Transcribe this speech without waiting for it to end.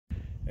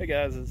Hey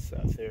guys, it's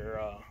Seth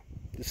here.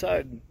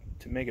 Decided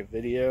to make a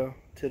video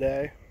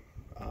today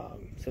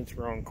since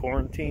we're on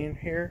quarantine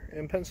here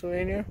in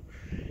Pennsylvania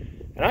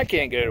and I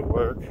can't go to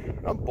work.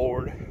 I'm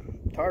bored.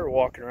 I'm tired of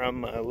walking around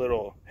my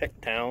little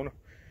hick town.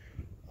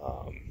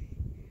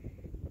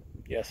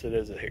 Yes, it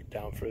is a hick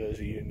town for those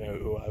of you who know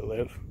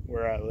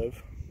where I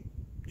live.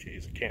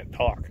 Jeez, I can't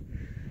talk.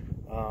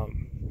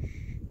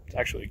 It's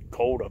actually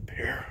cold up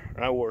here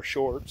and I wore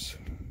shorts.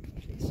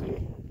 You can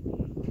see.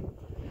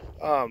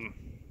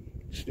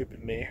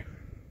 Stupid me.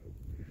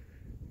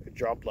 It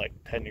dropped like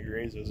 10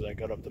 degrees as I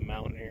got up the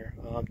mountain here.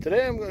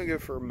 Today I'm going to go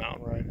for a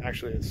mountain ride.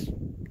 Actually, it's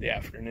the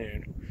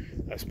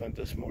afternoon. I spent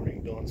this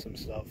morning doing some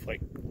stuff like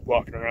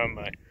walking around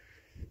my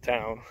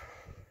town.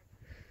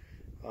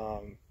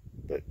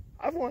 But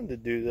I've wanted to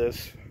do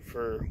this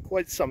for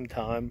quite some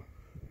time,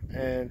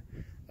 and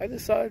I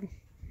decided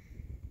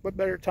what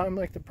better time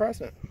like the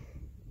present.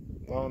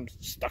 Well, I'm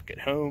stuck at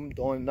home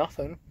doing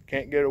nothing.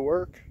 Can't go to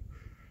work.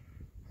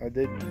 I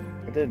did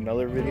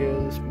another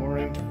video this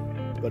morning,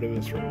 but it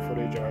was from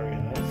footage I already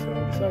had, so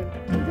I decided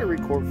I'm going to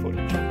record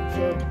footage.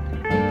 So,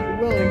 if you're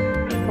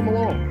willing, come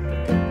along,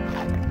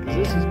 because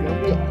this is going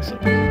to be awesome.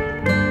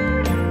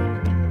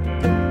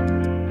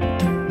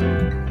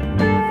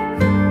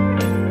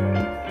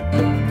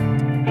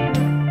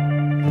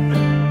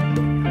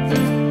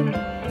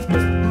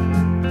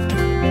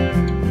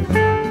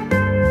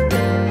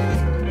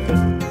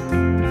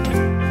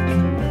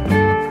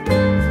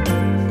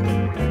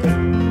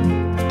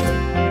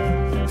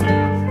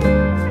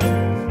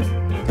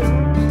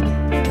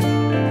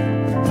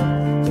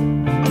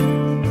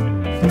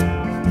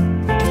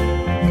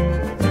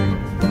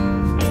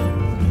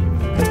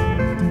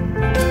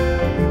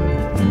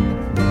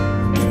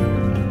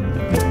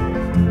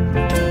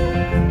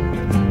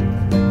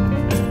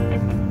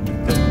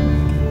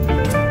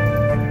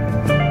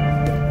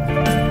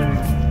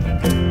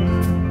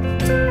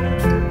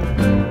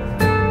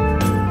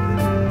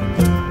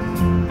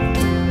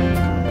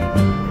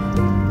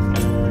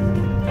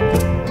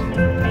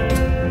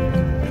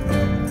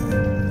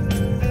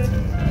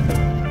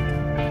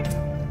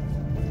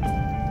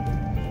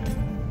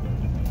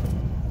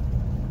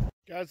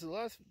 Guys, the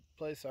last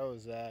place I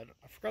was at,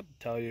 I forgot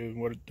to tell you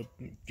what the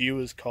view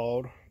is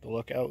called, the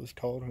lookout was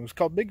called. It was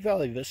called Big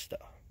Valley Vista.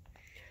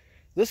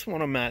 This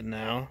one I'm at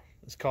now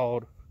is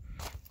called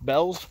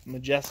Bell's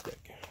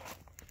Majestic.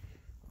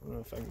 I don't know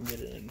if I can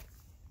get it in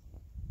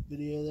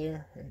video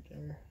there, right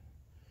there.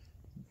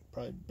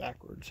 Probably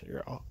backwards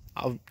here.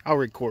 I'll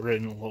record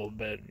it in a little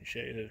bit and show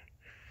you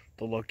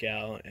the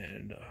lookout,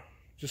 and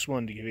just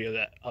wanted to give you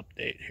that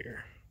update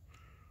here.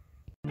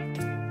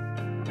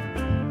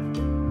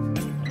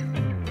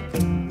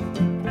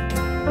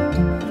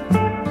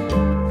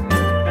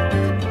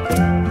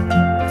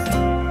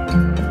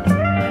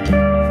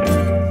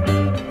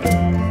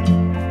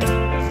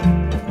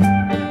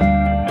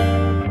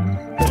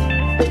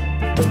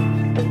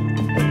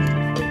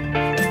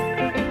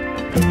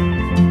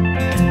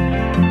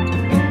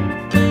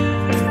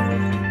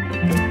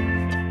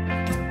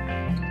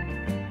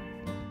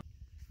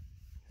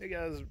 Hey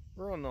guys,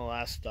 we're on the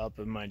last stop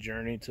of my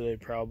journey today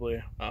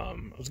probably. I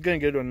was going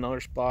to go to another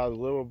spot a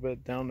little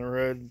bit down the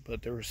road,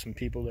 but there were some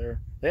people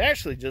there. They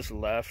actually just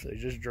left. They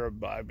just drove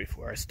by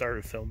before I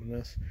started filming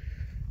this.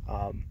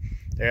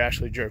 They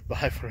actually drove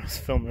by when I was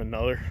filming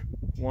another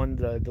one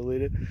that I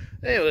deleted.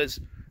 Anyways,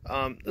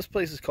 this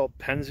place is called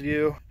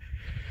Pennsview.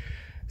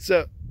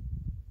 So,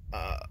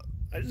 I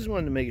just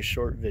wanted to make a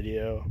short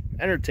video,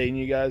 entertain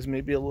you guys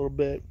maybe a little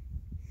bit.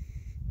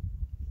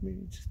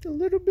 Maybe just a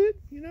little bit,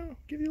 you know,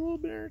 give you a little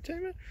bit of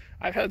entertainment.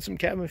 I've had some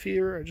cabin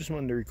fever. I just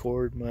wanted to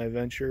record my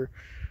adventure.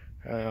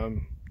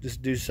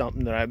 Just do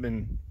something that I've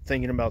been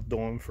thinking about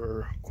doing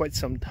for quite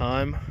some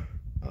time.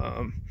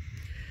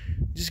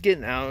 Just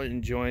getting out,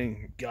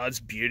 enjoying God's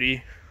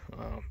beauty.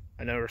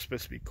 I know we're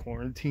supposed to be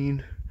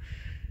quarantined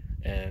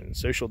and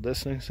social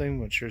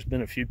distancing, which there's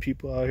been a few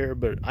people out here,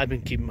 but I've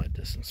been keeping my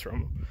distance from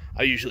them.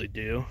 I usually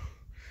do,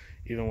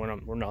 even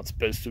when we're not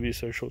supposed to be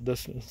social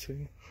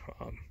distancing.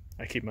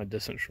 I keep my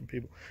distance from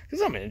people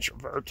because I'm an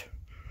introvert.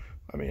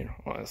 I mean,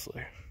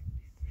 honestly,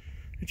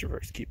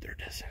 introverts keep their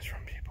distance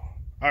from people.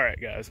 All right,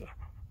 guys,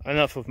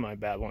 enough of my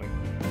babbling.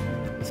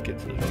 Let's get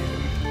to the video.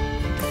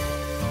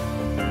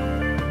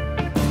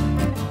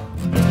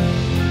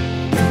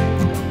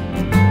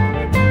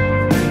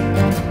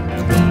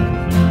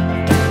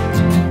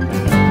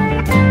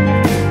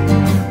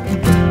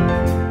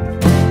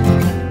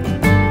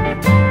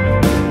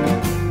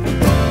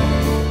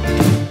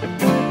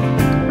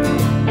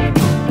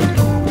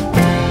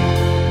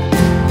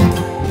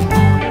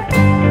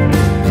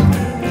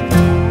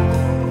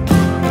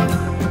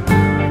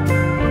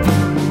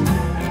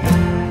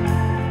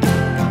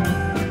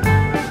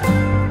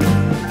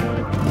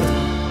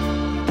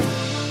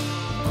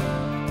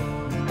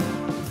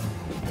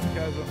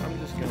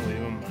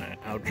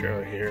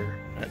 Outro here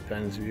at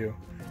Pennsview.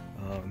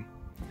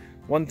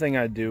 One thing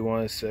I do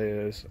want to say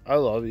is I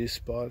love these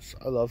spots.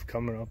 I love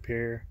coming up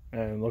here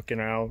and looking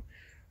out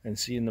and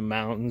seeing the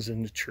mountains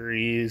and the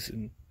trees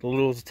and the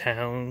little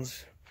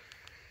towns.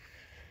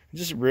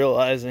 Just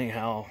realizing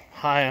how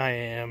high I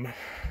am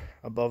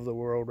above the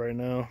world right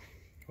now.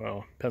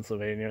 Well,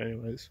 Pennsylvania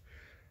anyways.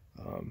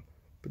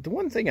 But the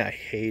one thing I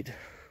hate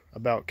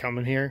about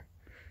coming here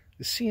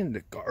is seeing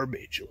the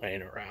garbage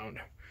laying around.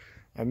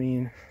 I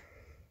mean,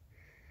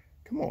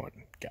 come on,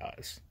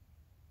 guys.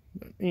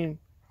 I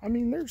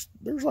mean,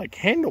 there's like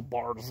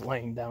handlebars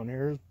laying down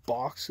here. There's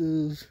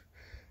boxes.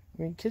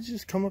 I mean, kids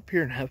just come up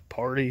here and have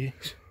parties.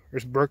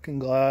 There's broken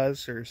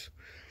glass. There's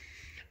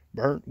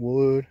burnt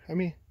wood. I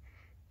mean,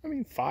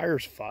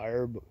 fire's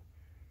fire, but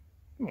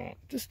come on,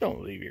 just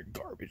don't leave your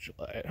garbage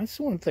laying. That's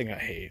the one thing I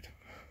hate.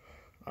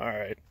 All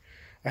right.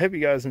 I hope you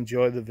guys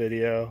enjoyed the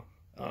video.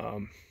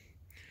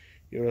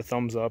 Give it a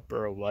thumbs up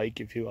or a like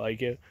if you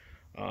like it.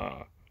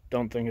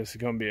 Don't think this is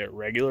going to be a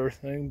regular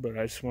thing, but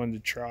I just wanted to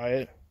try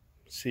it,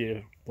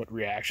 see what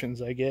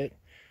reactions I get.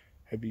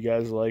 Hope you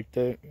guys liked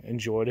it,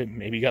 enjoyed it,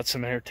 maybe got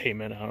some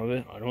entertainment out of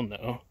it. I don't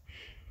know.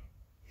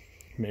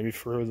 Maybe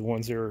for the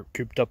ones that are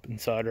cooped up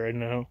inside right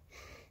now.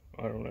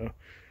 I don't know.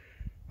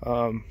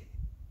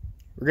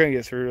 We're going to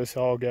get through this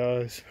all,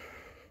 guys.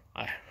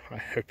 I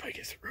hope I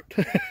get through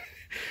it.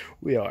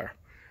 We are.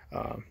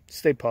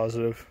 Stay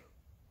positive.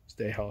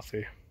 Stay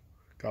healthy.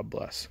 God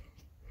bless.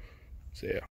 See ya.